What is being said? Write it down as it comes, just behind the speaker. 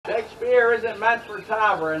beer isn't meant for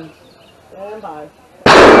taverns. Stand by.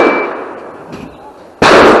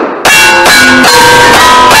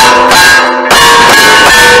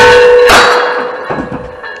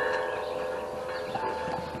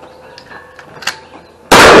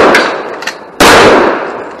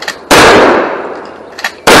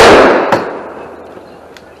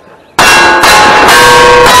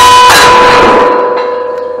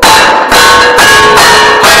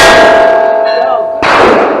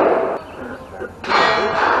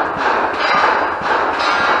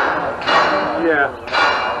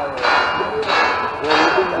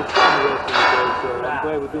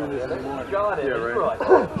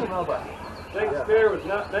 Shakespeare was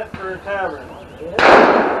not meant for a tavern.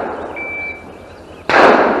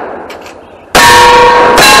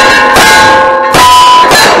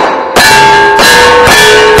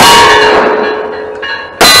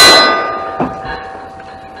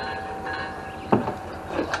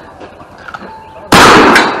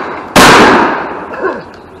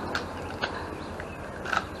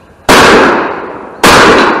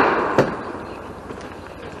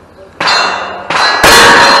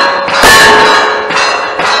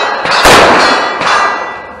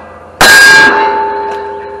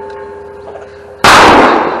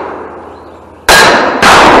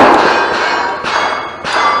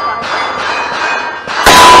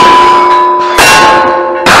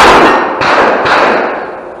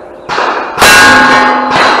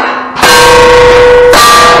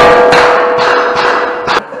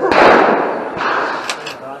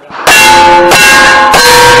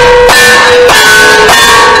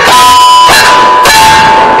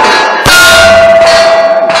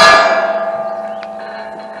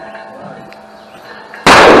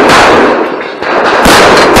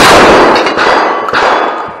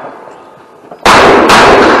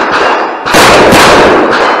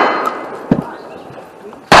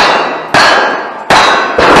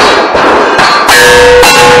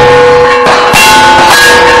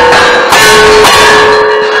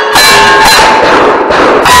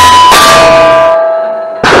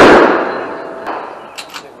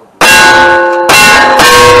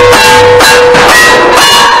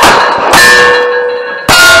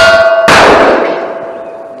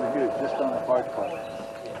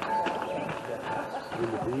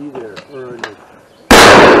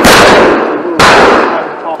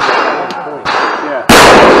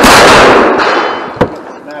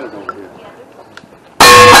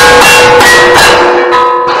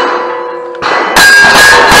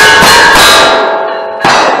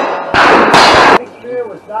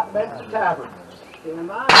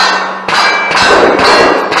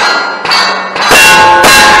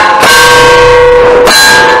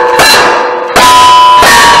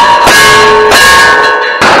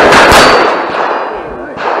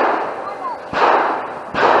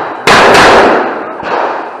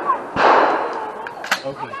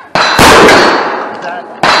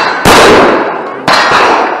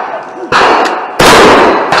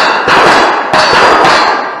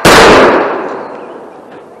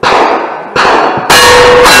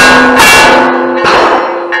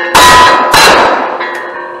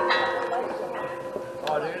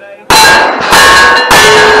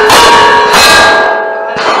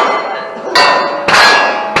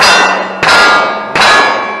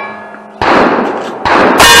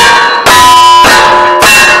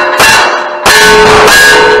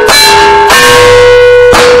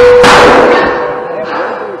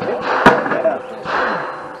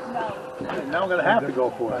 Now I'm going to have to go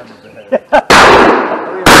for it.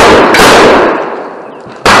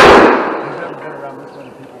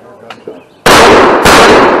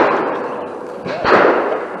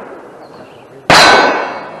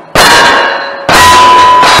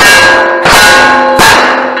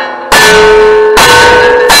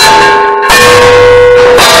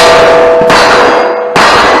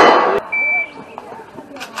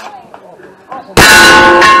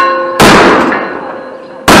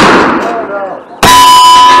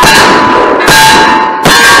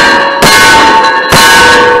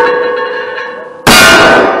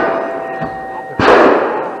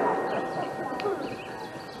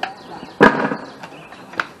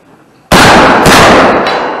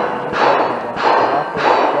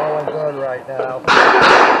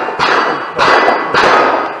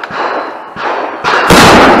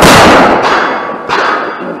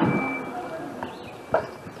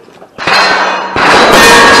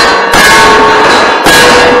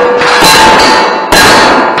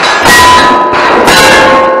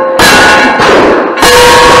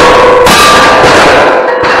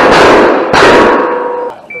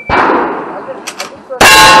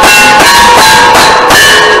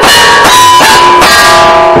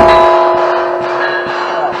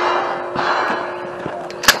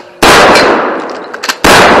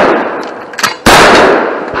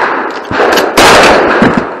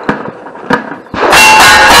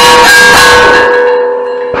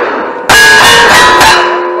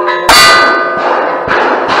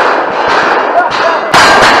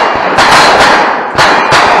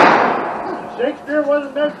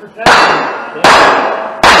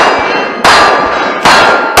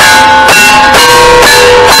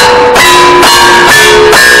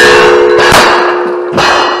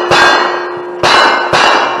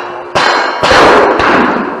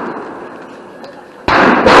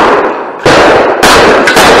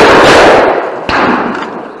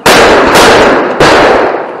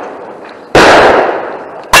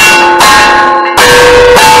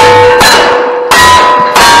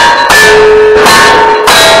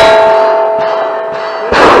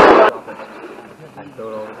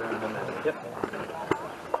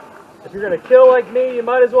 If you're gonna kill like me, you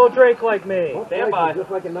might as well drink like me. Stand by.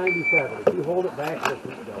 Just like a 97. If you hold it back, this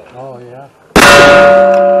will go. Oh, yeah.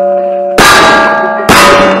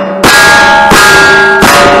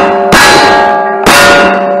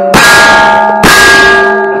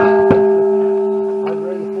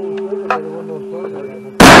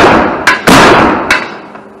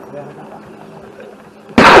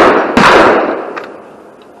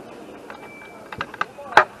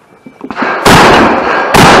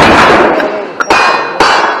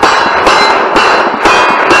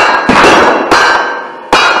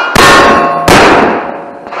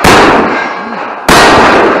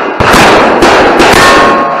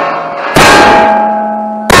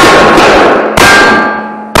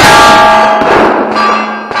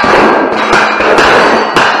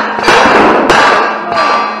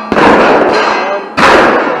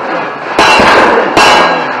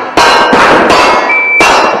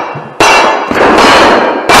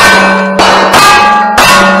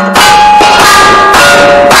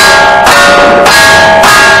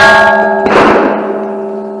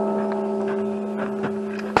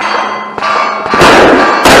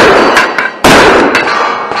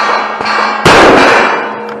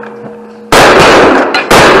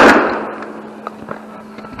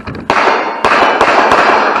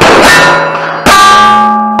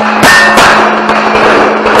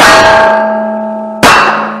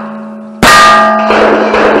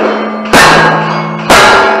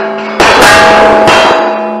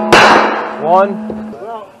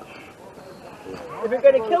 If you're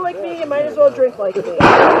gonna kill like me, you might as well drink like me. Yeah,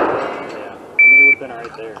 I mean, it would have been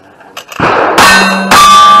right there.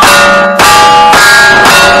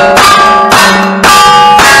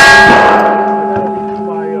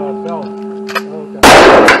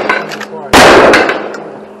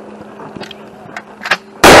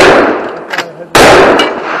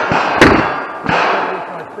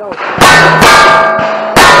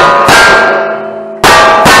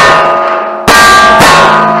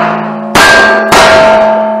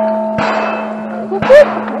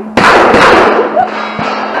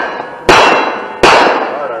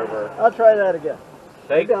 I'll try that again.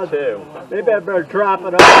 Take two. Maybe I better drop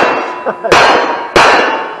it off.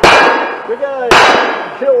 You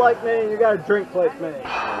gotta kill like me, you gotta drink like me.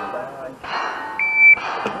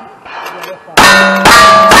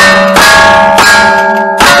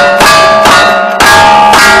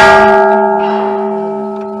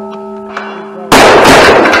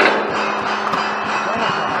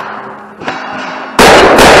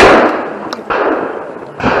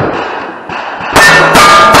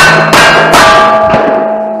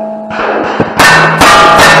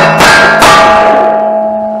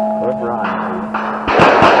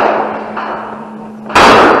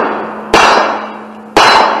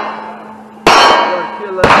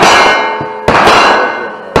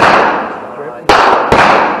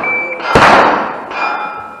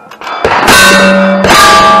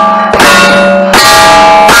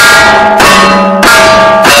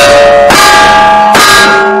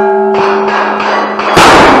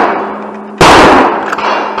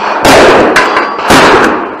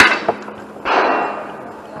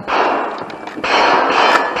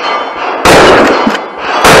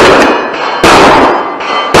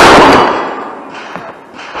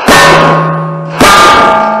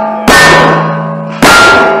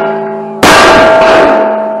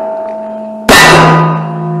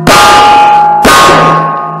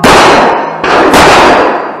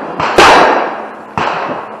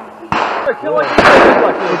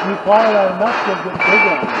 If you fire that enough, you'll get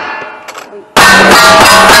bigger.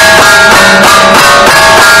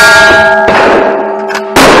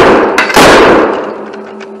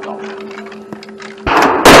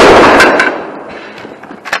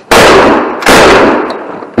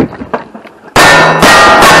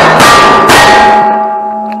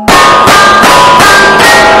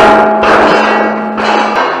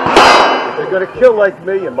 If you're gonna kill like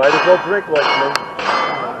me, you might as well drink like me.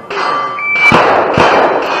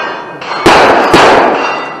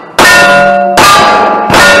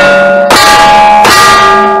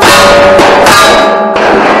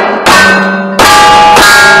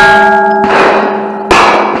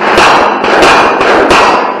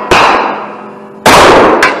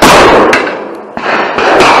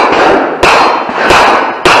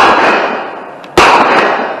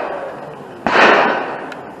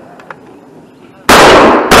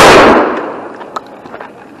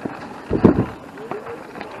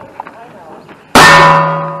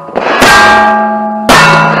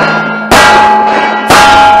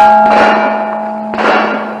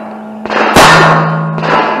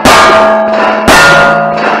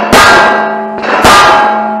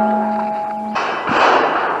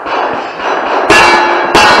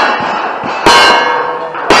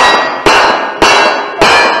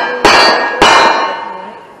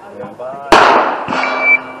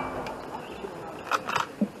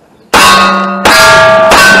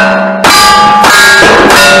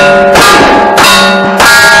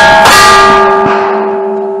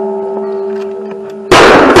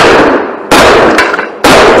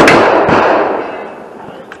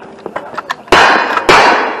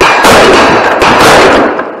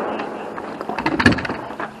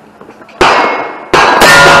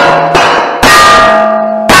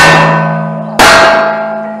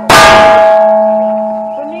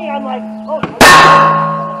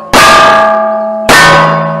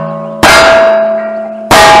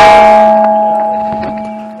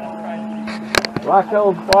 Black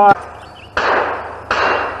Hills Bar.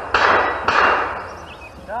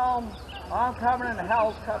 Tell 'em I'm coming and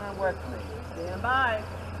hell's coming with me. Stand by.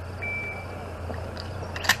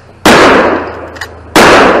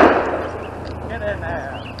 Get in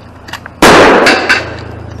there.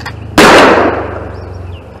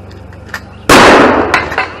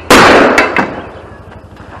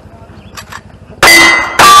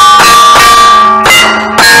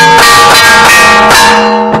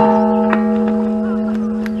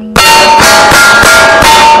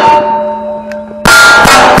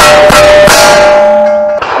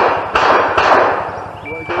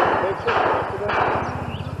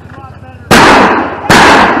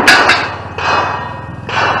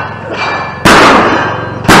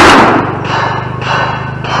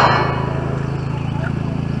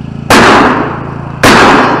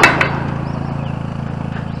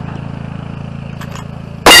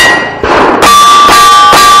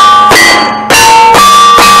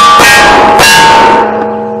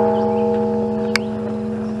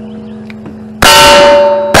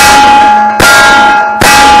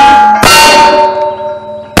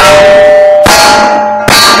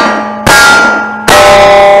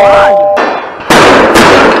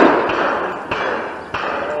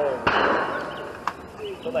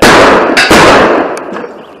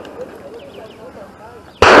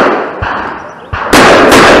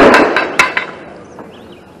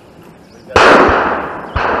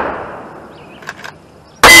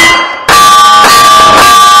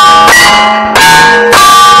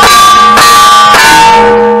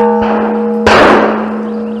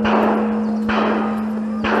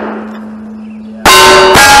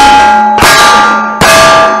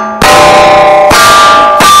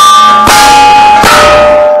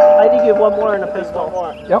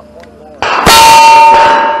 Yep.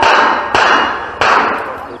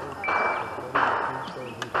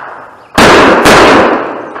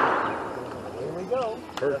 Here we go.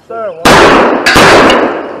 Yes, sir.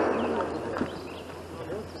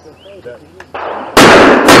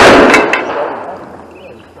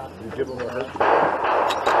 You give him a hurt.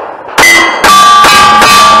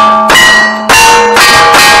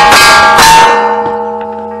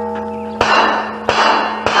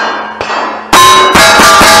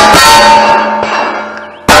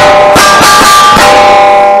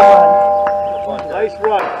 Nice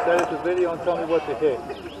run. Send it to video and tell me what to hit.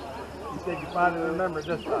 You said you finally remembered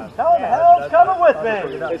this time. Tell them hell's coming with me.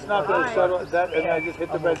 It's not going to shut off that, and I just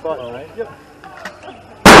hit the red button, right? Yep.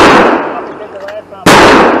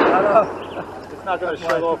 It's not going to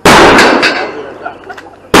shut off.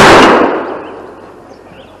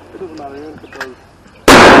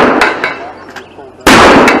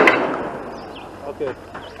 Okay.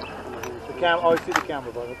 The camera. Oh, I see the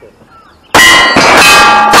camera button. Okay.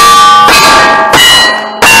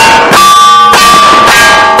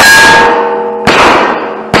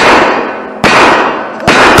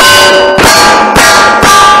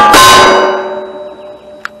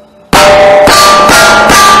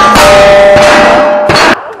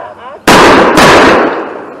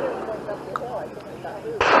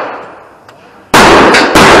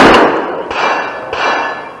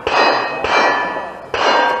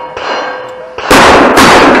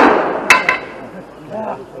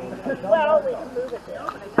 Well, we can move it there.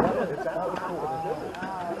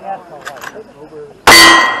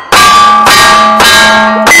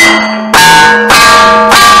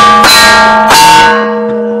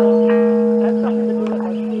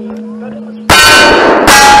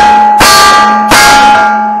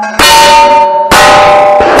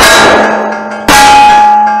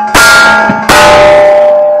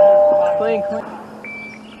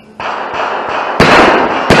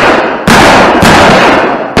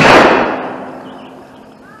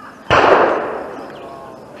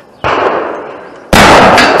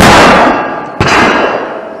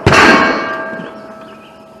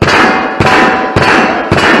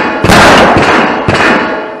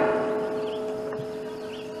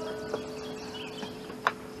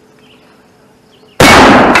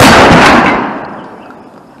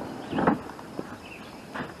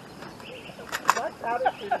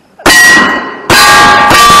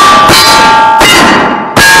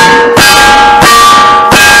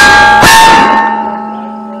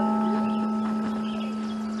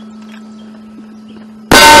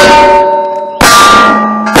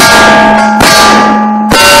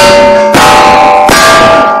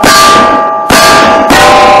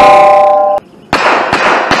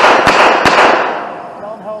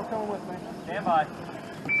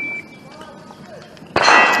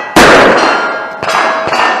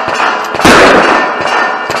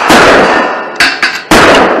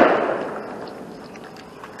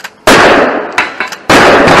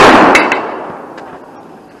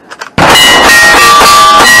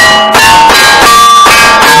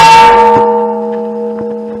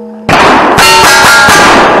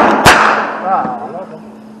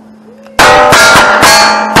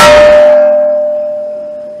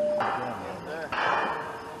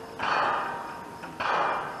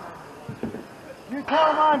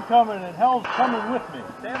 coming and hell's coming with me.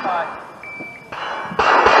 Stand by.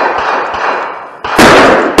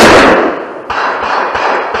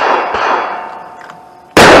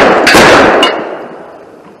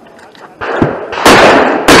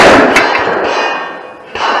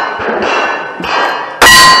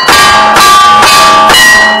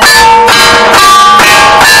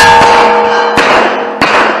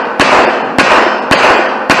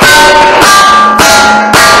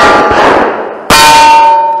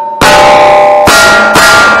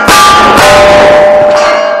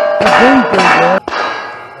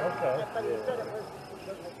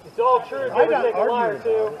 It's all true. I got take a lie or argued two.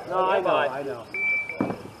 about it. No, I know. I know.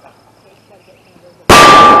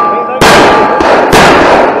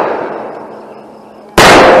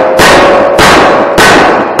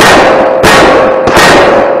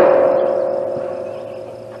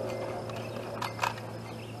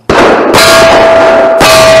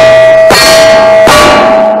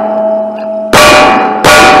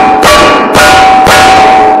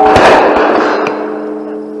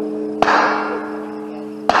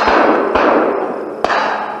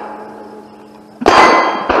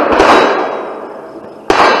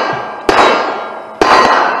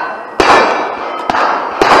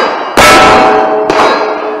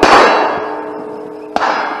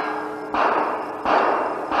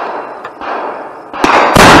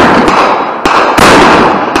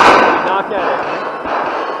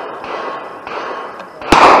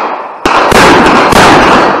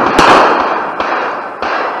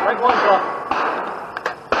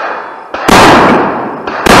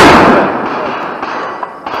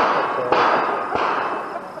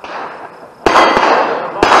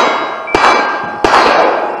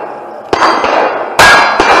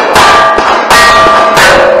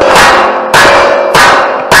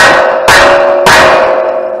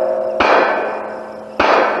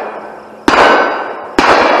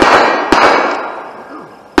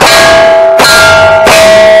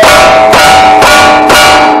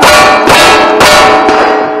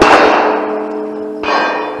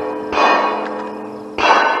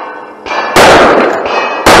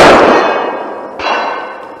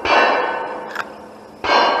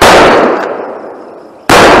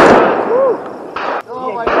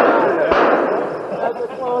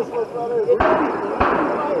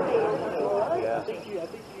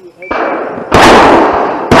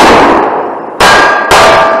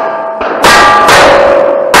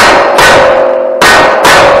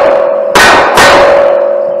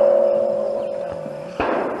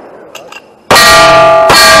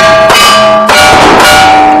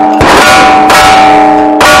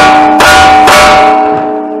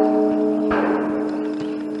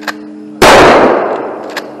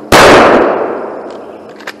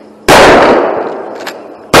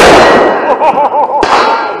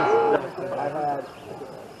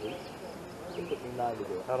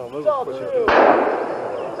 I don't know. It's all true. It's just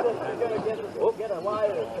you're gonna get a lie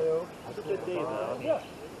or two. That's a good day, though. Yeah.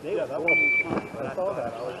 Yeah, that was. I saw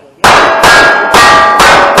that. I was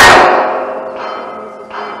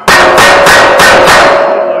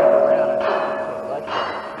like,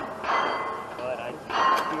 But I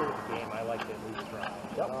fear the game. I like to at least try.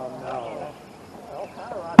 yep. No.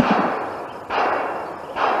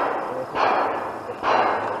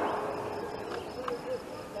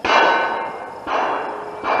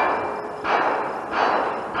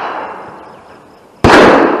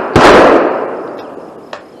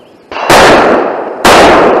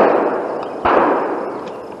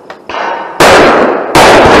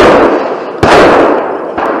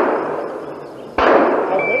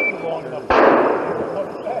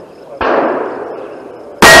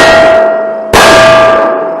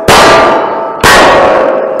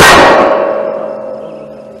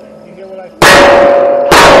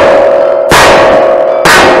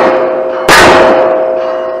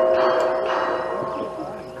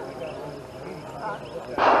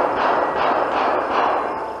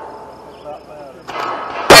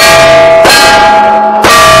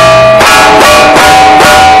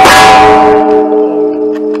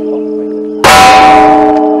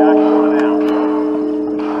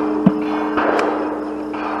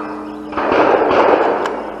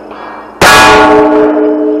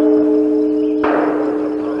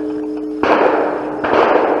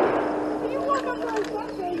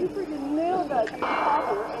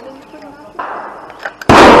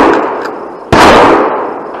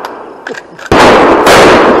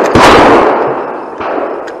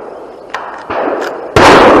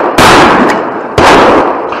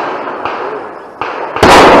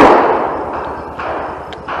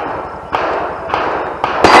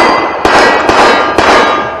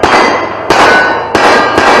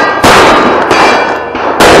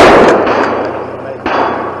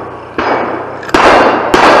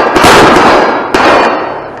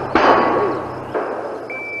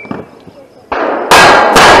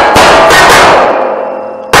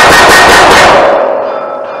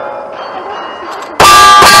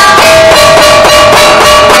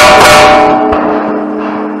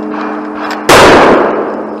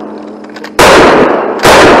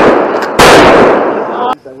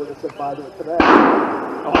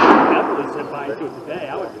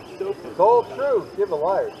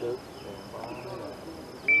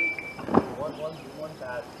 One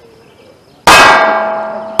pass.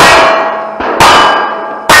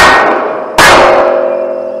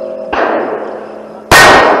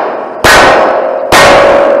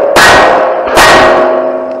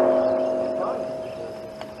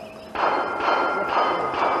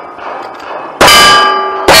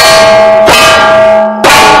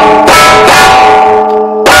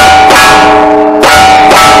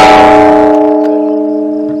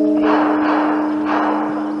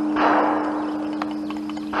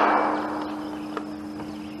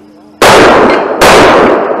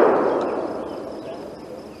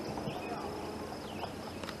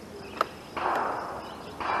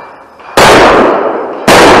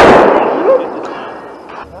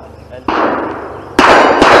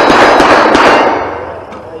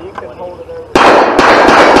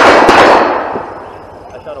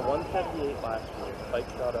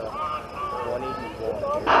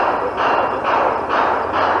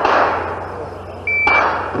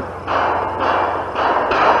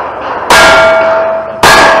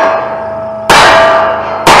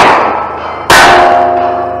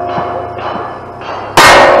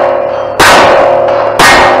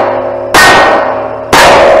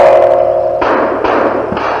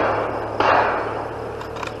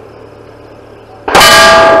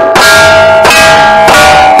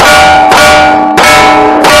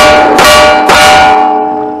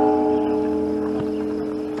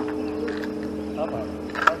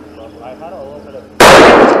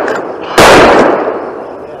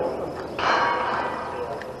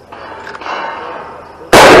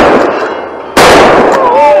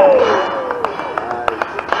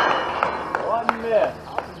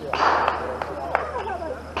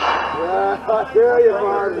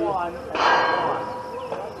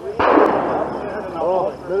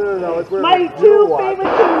 My two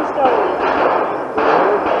favorite tombstones.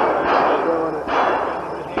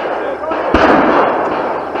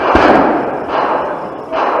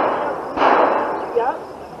 Yep.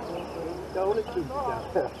 Going to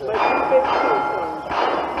tombstones. My two favorite tombstones.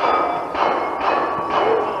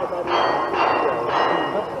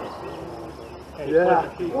 Yeah.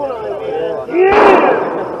 Yeah.